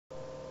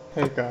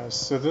Hey guys,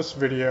 so this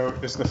video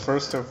is the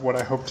first of what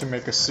I hope to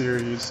make a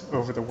series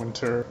over the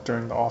winter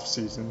during the off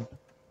season.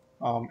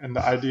 And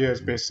the idea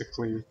is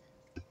basically,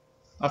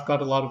 I've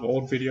got a lot of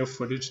old video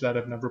footage that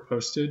I've never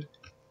posted,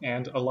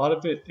 and a lot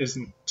of it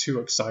isn't too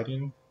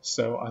exciting,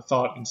 so I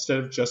thought instead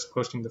of just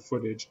posting the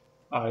footage,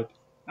 I'd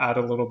add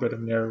a little bit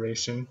of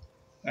narration.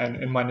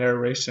 And in my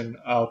narration,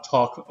 I'll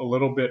talk a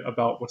little bit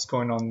about what's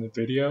going on in the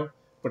video,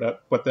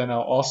 but then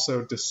I'll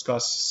also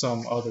discuss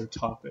some other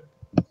topic.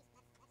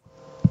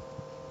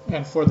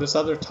 And for this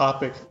other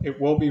topic,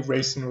 it will be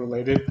racing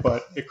related,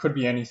 but it could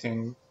be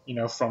anything,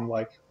 from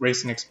like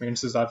racing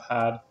experiences I've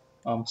had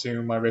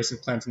to my racing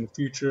plans in the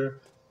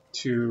future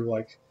to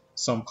like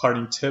some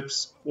karting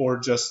tips or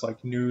just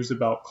like news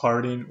about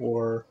karting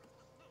or,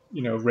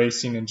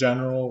 racing in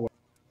general.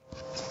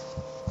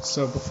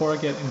 So before I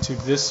get into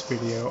this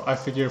video, I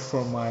figure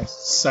for my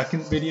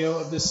second video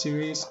of this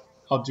series,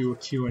 I'll do a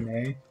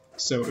Q&A.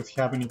 So if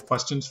you have any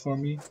questions for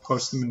me,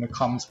 post them in the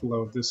comments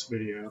below this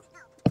video.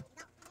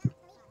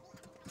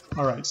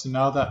 Alright, so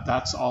now that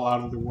that's all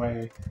out of the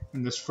way,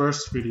 in this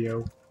first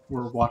video,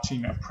 we're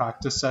watching a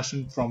practice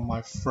session from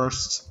my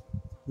first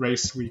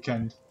race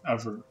weekend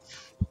ever.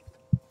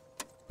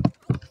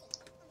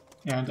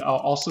 And I'll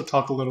also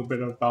talk a little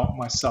bit about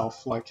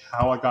myself, like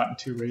how I got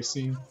into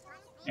racing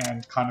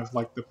and kind of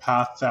like the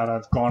path that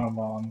I've gone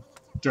along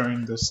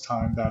during this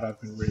time that I've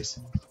been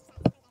racing.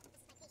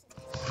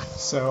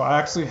 So I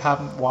actually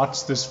haven't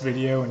watched this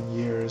video in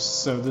years,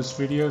 so this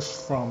video is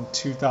from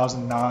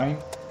 2009.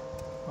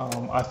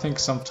 I think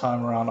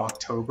sometime around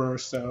October or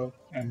so,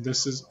 and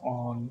this is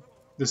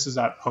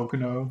at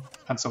Pocono,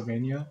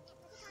 Pennsylvania.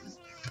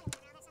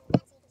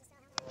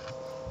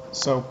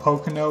 So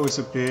Pocono is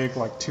a big,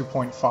 like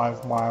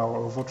 2.5 mile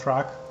oval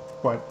track,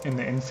 but in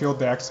the infield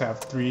they actually have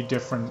 3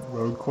 different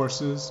road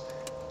courses,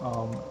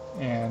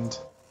 and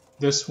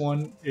this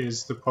one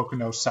is the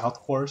Pocono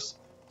South course.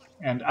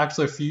 And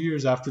actually a few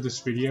years after this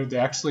video, they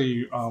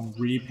actually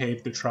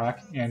repaved the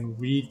track and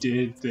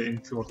redid the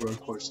infield road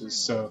courses.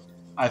 So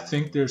I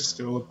think there's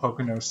still a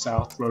Pocono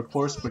South road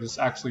course, but it's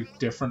actually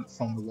different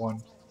from the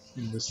one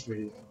in this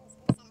video.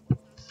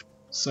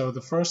 So the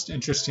first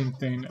interesting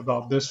thing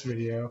about this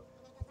video,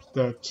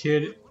 the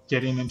kid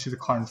getting into the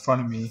car in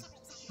front of me,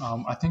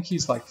 I think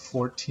he's like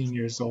 14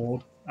 years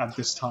old at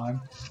this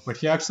time, but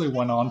he actually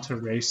went on to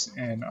race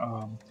in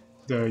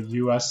the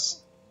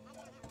US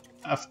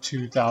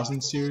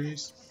F2000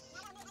 series.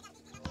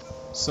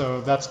 So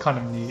that's kind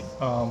of neat.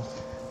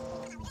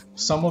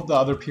 Some of the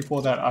other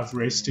people that I've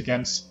raced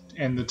against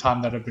in the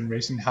time that I've been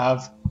racing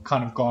have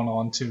kind of gone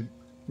on to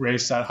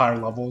race at higher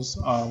levels,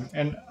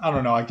 and I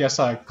don't know, I guess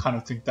I kind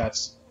of think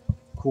that's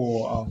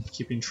cool,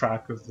 keeping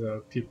track of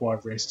the people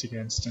I've raced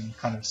against and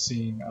kind of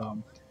seeing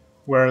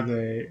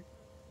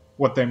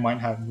what they might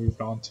have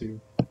moved on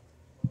to.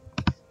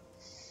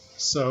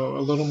 So a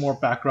little more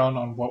background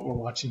on what we're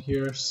watching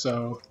here.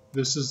 So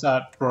this is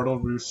at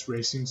Bertel Roos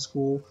Racing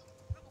School.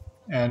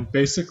 And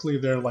basically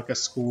they're like a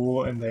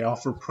school and they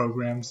offer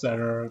programs that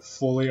are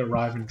fully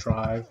arrive and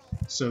drive.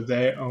 So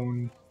they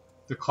own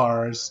the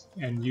cars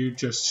and you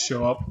just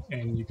show up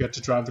and you get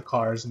to drive the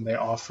cars, and they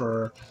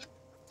offer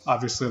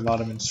obviously a lot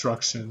of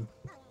instruction.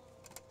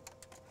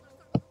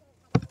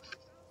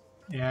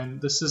 And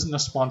this isn't a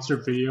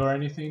sponsored video or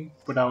anything,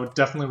 but I would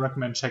definitely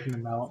recommend checking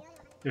them out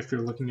if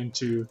you're looking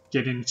into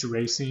getting into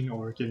racing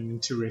or getting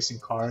into racing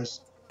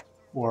cars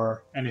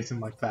or anything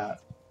like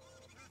that.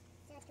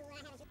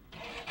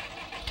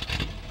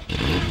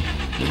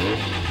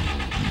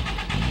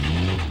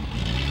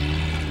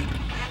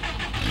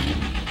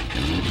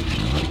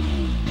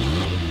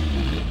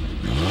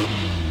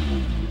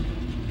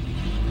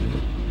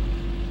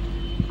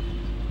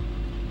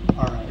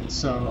 Alright,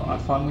 so I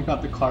finally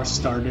got the car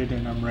started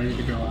and I'm ready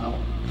to go out.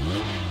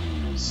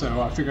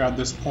 So I figure at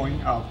this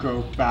point I'll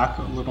go back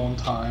a little in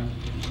time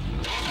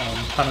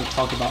and kind of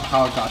talk about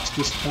how I got to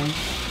this point,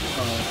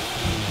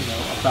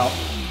 about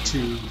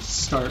to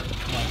start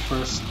my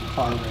first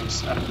car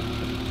race ever.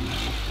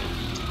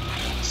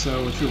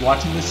 So if you're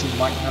watching this, you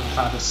might have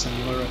had a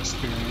similar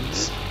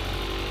experience,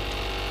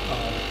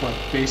 but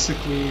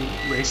basically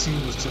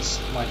racing was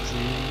just my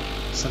dream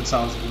since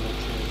I was a little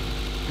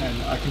kid,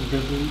 and I can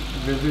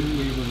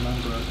vividly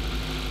remember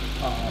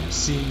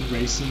seeing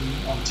racing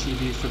on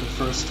TV for the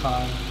first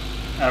time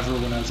ever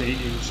when I was 8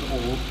 years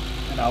old,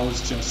 and I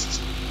was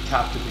just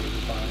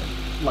captivated by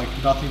it, like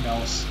nothing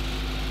else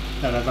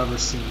that I've ever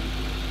seen.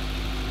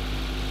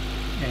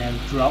 And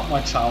throughout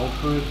my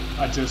childhood,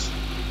 I just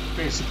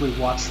basically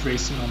watched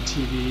racing on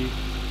TV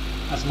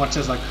as much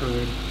as I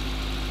could,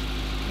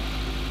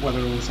 whether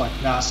it was like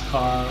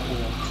NASCAR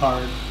or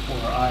kart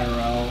or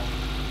IRL,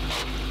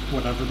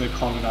 whatever they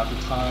called it at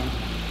the time.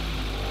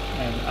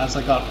 And as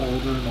I got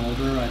older and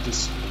older, I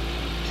just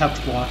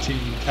kept watching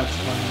and kept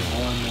learning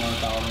more and more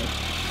about it.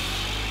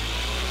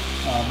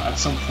 At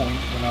some point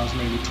when I was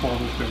maybe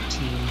 12 or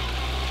 13,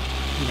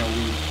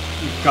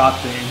 we got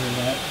the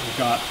internet, we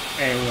got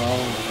AOL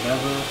or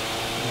whatever,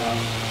 and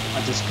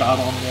I just got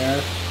on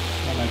there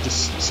and I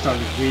just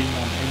started reading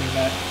on the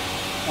internet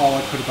all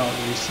I could about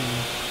racing,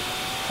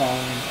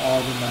 following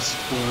all the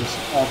message boards,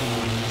 all the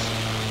news.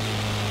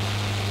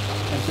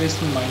 And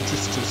basically my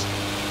interest just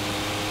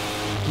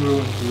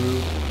grew and grew.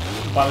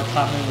 By the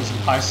time I was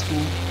in high school,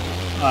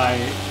 I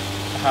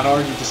had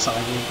already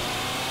decided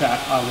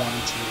that I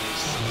wanted to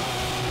race.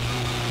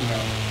 You know,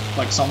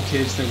 like some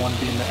kids, they want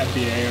to be in the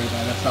NBA or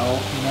the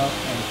NFL, you know,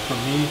 and for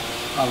me,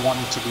 I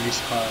wanted to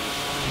race cars.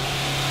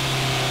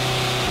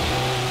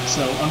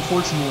 So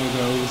unfortunately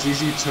though, it was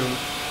easy to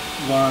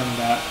learn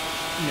that,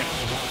 you know,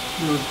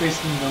 there was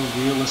basically no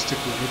realistic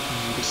way for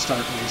me to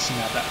start racing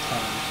at that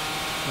time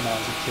when I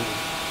was a kid.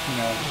 You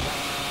know,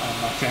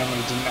 my family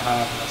didn't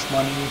have much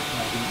money, and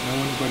I didn't know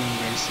anybody in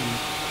racing.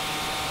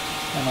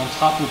 And on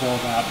top of all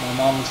that, my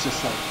mom was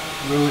just like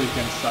really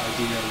against the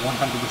idea, 100%.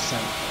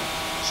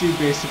 She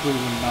basically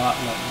would not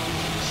let me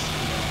race,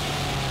 you know.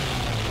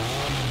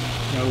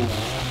 No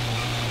way.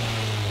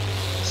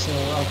 So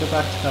I'll get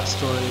back to that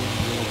story in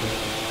a little bit.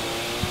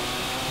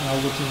 Now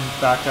looking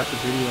back at the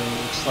video, it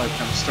looks like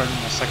I'm starting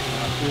my second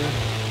lap here.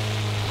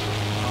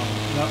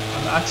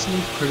 I'm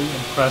actually pretty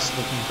impressed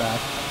looking back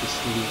at this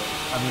video.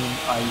 I mean,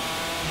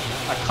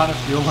 I kind of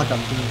feel like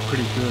I'm doing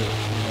pretty good,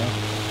 you know?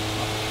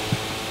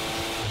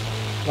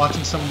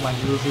 Watching some of my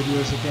newer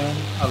videos again,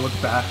 I look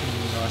back and,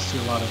 you know, I see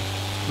a lot of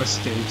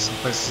mistakes and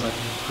places I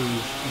can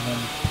improve. And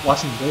then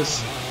watching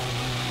this,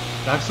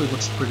 it actually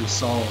looks pretty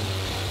solid.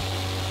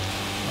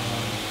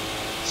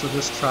 So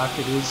this track,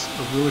 it is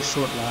a really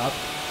short lap.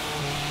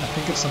 I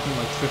think it's something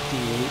like 58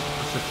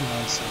 or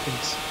 59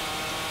 seconds.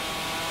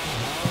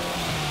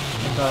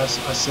 And as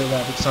I say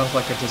that, it sounds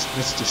like I just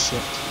missed a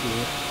shift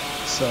here.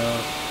 So,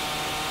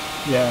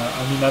 yeah,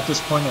 I mean, at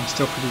this point I'm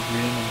still pretty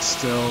green and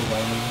still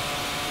learning.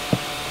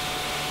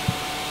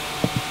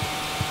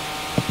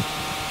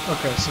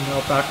 Okay, so now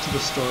back to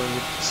the story.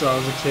 So I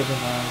was a kid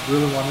and I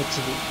really wanted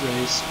to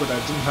race, but I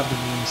didn't have the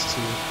means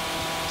to.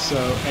 So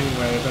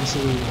anyway,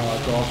 eventually, you know, I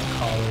go off to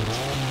college.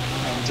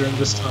 And during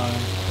this time,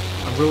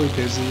 I'm really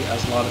busy, as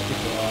a lot of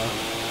people are,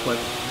 but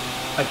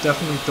I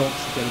definitely don't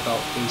forget about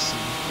racing.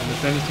 And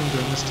if anything,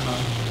 during this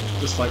time,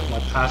 just like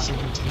my passion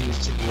continues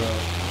to grow,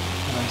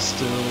 and I'm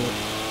still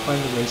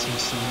playing the racing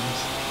sims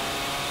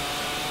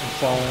and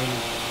following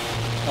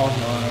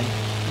online.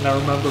 And I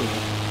remember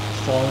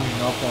following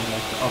up on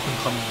like the up and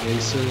coming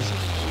racers,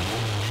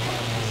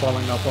 and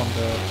following up on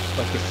the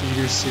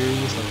feeder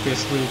series, like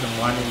basically the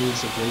minor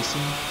leagues of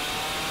racing,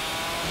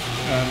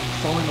 and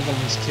following up on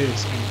these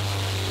kids. And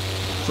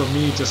for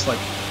me, just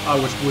like I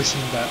was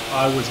wishing that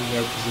I was in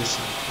their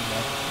position, you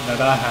know, and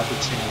that I had the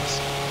chance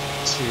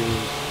to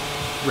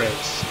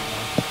race, you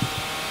know.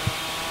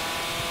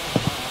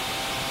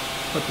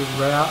 But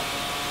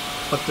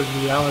the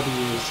reality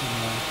is, you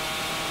know,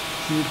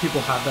 few people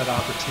have that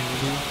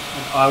opportunity,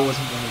 and I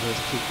wasn't one of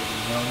those people,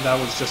 you know, and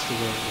that was just the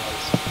way it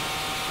was.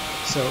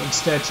 So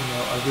instead, you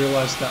know, I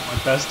realized that my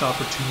best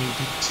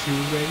opportunity to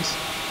race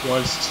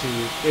was to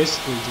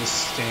basically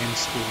just stay in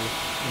school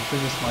and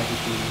finish my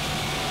degree,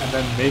 and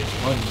then make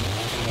money,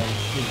 and then,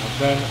 you know,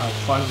 then I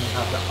finally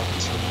have the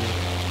opportunity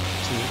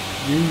to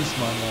use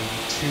my money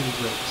to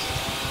race.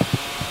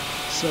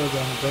 So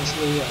then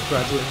eventually I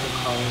graduate from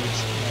college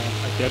and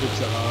I get a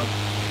job,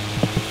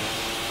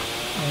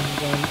 and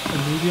then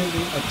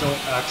immediately I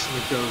don't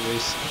actually go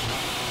racing.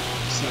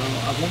 So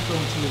I won't go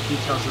into the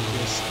details of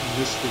this in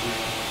this video,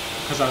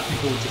 because I think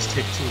it would just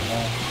take too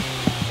long.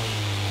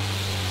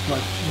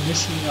 But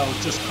initially I was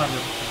just kind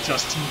of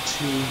adjusting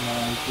to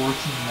my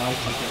working life,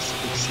 I guess you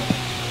could say.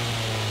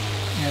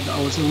 And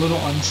I was a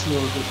little unsure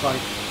if I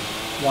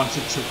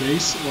wanted to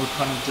race or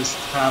kind of just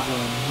have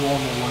a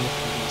normal life,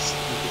 I guess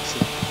you could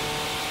say.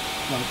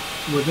 But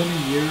within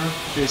a year,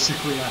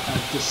 basically I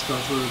had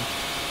discovered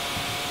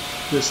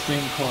this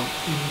thing called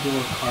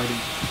indoor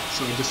karting.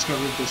 So I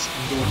discovered this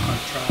indoor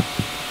kart track,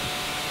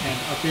 and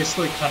I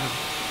basically kind of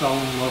fell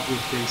in love with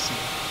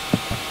racing.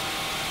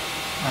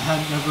 I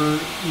had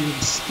never even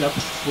stepped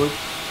foot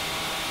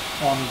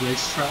on a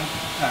racetrack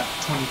at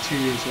 22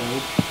 years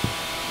old,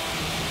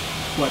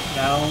 but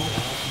now,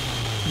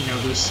 you know,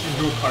 this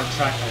indoor kart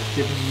track had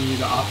given me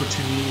the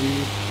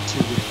opportunity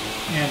to,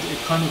 and it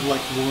kind of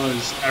like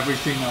was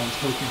everything I was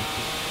hoping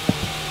for.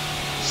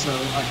 So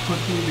I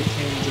quickly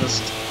became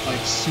just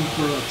like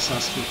super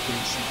obsessed with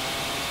racing,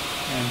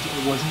 and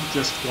it wasn't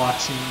just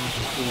watching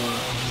or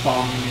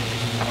following it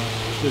anymore.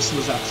 This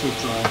was actually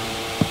driving.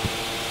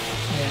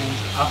 And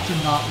after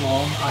not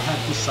long, I had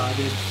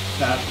decided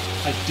that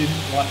I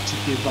didn't want to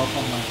give up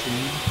on my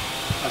dream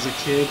as a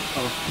kid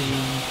of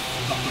being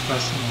a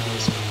professional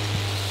racer.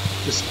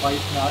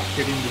 Despite not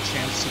getting the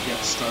chance to get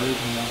started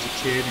when I was a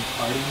kid in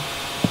karting,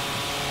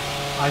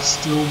 I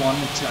still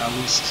wanted to at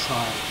least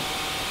try,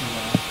 you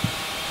know,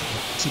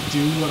 to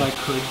do what I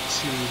could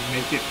to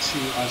make it to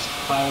as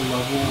high a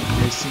level of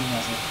racing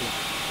as I could.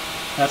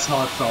 That's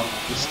how I felt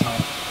at this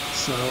time.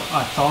 So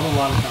I thought a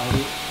lot about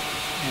it,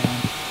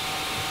 and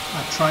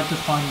I tried to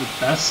find the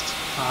best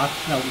path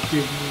that would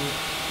give me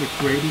the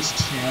greatest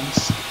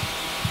chance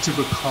to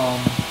become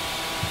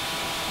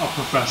a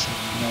professional,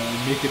 you know, and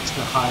make it to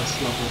the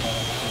highest level that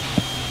I could.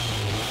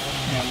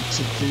 And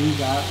to do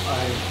that,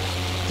 I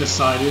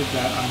decided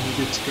that I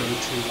needed to go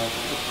to like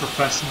a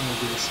professional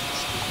racing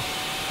school.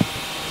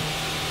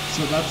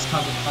 So that's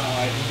kind of how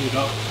I ended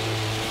up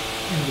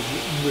in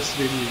this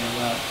video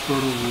at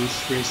Bertil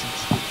Roost Racing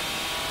School.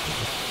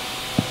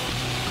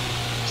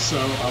 So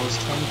I was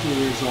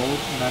 23 years old,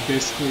 and I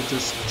basically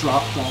just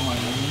dropped all my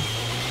money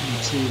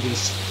into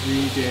this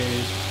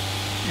 3-day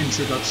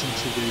introduction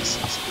to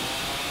racing school.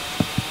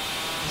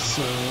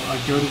 So I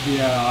go to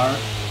VIR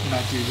and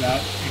I do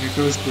that, and it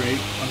goes great.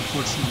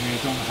 Unfortunately, I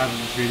don't have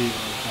any video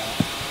of that.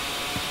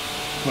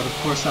 But of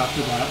course,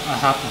 after that, I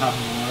have to have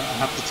more. I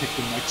have to take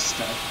the next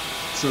step.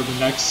 So the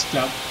next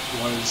step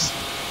was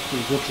the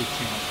rookie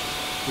camp,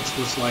 which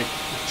was like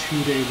a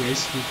 2-day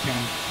race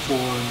weekend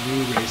for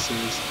new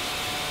racers,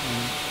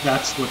 and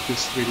that's what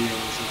this video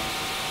is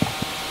like.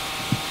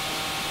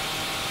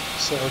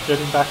 So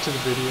getting back to the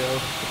video,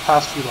 the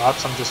past few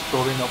laps I'm just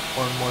building up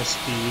more and more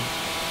speed.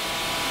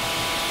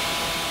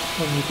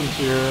 And you can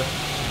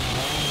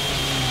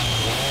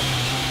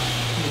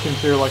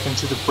hear like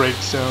into the brake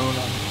zone,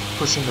 I'm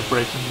pushing the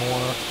braking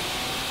more.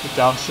 The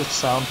downshifts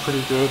sound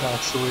pretty good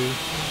actually.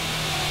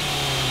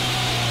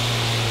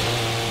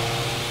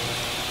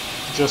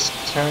 Just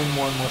carrying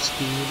more and more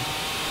speed.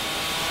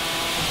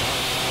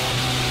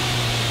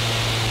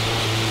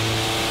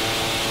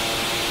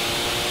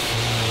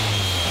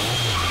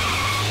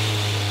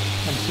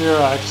 And here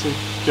I actually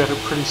get it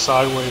pretty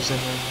sideways in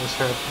this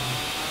hairpin.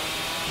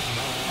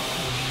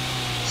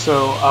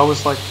 So I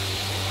was like,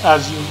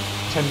 as you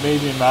can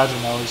maybe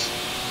imagine, I was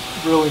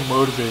really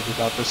motivated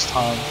at this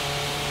time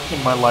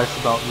in my life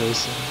about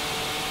racing.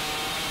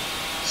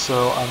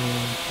 So I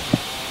mean,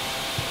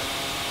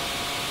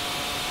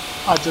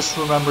 I just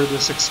remember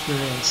this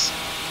experience,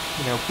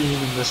 you know, being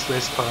in this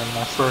race car in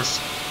my first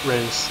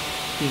race,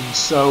 being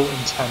so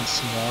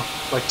intense, you know.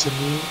 Like to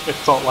me, it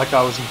felt like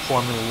I was in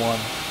Formula 1,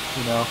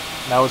 you know,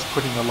 and I was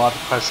putting a lot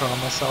of pressure on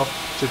myself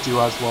to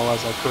do as well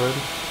as I could.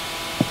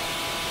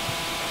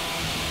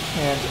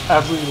 And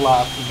every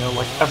lap, you know,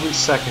 like every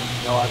second,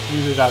 you know, I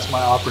viewed it as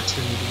my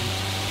opportunity,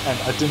 and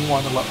I didn't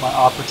want to let my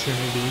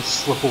opportunity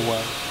slip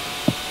away.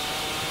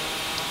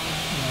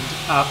 And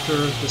after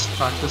this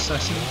practice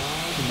session,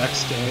 the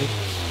next day,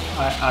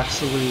 I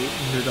actually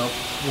ended up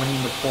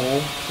winning the pole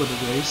for the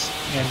race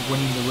and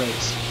winning the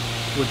race,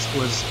 which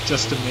was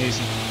just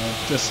amazing, you know,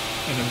 just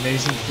an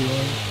amazing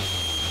feeling,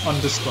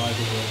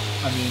 undescribable.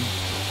 I mean,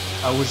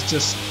 I was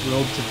just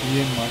thrilled to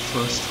be in my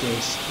first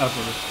race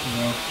ever, you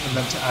know, and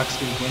then to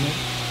actually win it,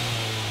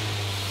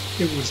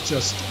 it was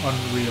just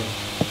unreal.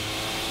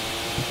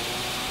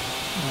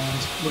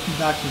 And looking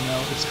back, you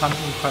know, it's kind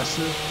of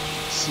impressive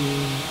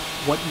seeing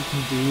what you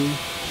can do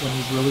when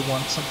you really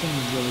want something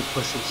and really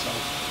push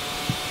yourself.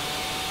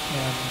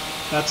 And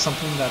that's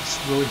something that's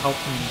really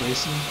helped me in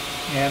racing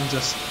and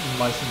just in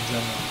life in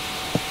general.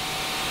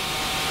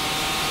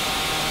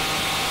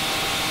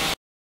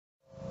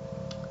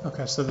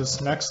 Okay, so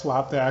this next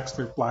lap they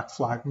actually black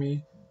flagged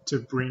me to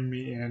bring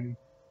me in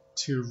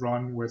to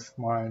run with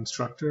my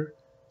instructor.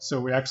 So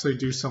we actually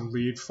do some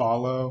lead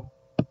follow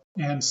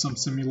and some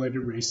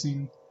simulated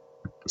racing.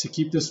 To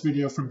keep this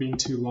video from being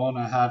too long,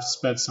 I have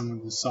sped some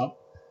of this up,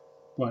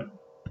 but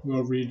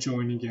we'll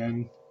rejoin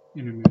again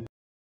in a minute.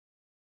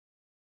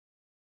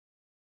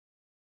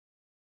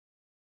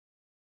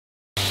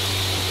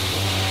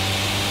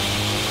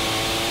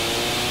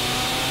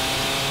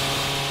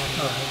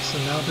 Alright, so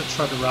now to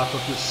try to wrap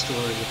up this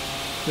story.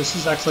 This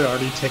has actually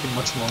already taken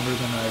much longer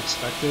than I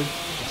expected,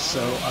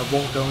 so I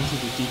won't go into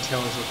the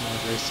details of my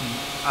racing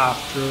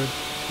after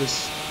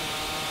this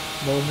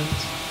moment.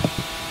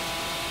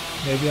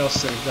 Maybe I'll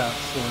save that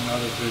for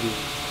another video.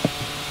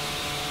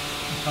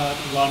 I've had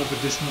a lot of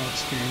additional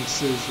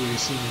experiences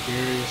racing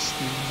various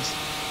things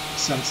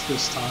since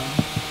this time,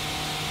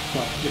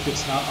 but if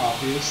it's not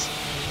obvious,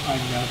 I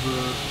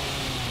never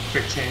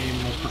became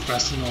a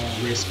professional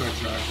race car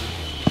driver.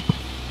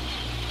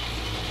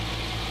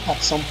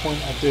 At some point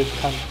I did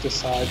kind of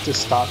decide to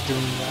stop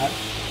doing that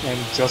and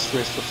just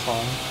race for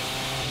fun.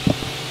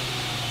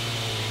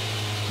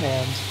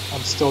 And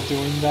I'm still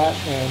doing that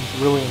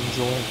and really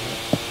enjoying it.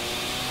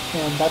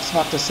 And that's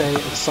not to say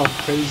if some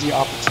crazy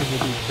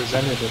opportunity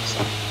presented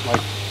itself,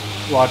 like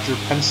Roger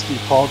Penske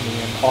called me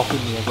and offered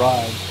me a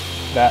ride,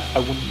 that I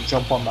wouldn't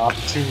jump on the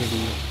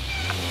opportunity.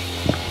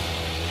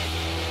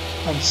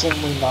 I'm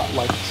certainly not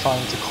like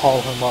trying to call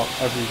him up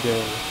every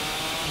day,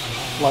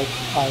 like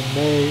I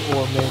may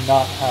or may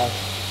not have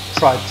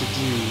tried to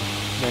do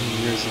many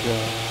years ago.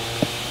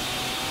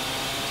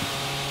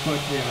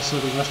 But yeah, so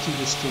the rest of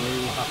the story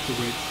will have to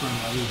wait for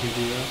another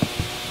video.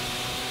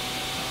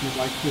 If you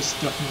like this,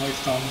 definitely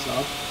thumbs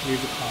up, leave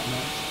a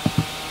comment.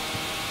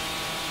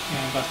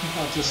 And I think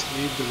I'll just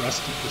leave the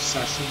rest of the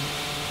session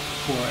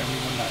for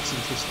anyone that's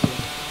interested.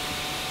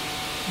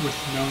 With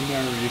no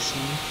narration.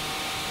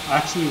 I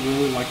actually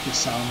really like the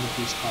sound of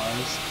these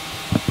cars.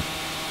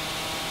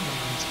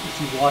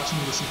 If you watch and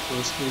listen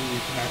closely,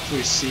 you can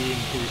actually see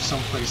and hear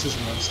some places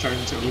where I'm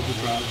starting to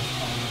overdrive the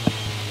car.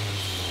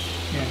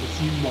 And a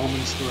few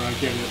moments where I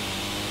get it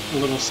a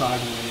little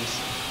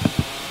sideways.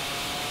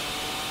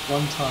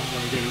 one time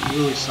where I get it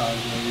really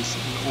sideways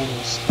and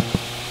almost spin.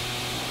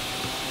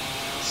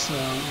 So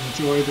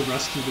enjoy the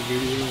rest of the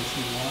video if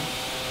you want,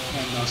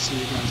 and I'll see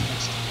you guys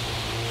next time.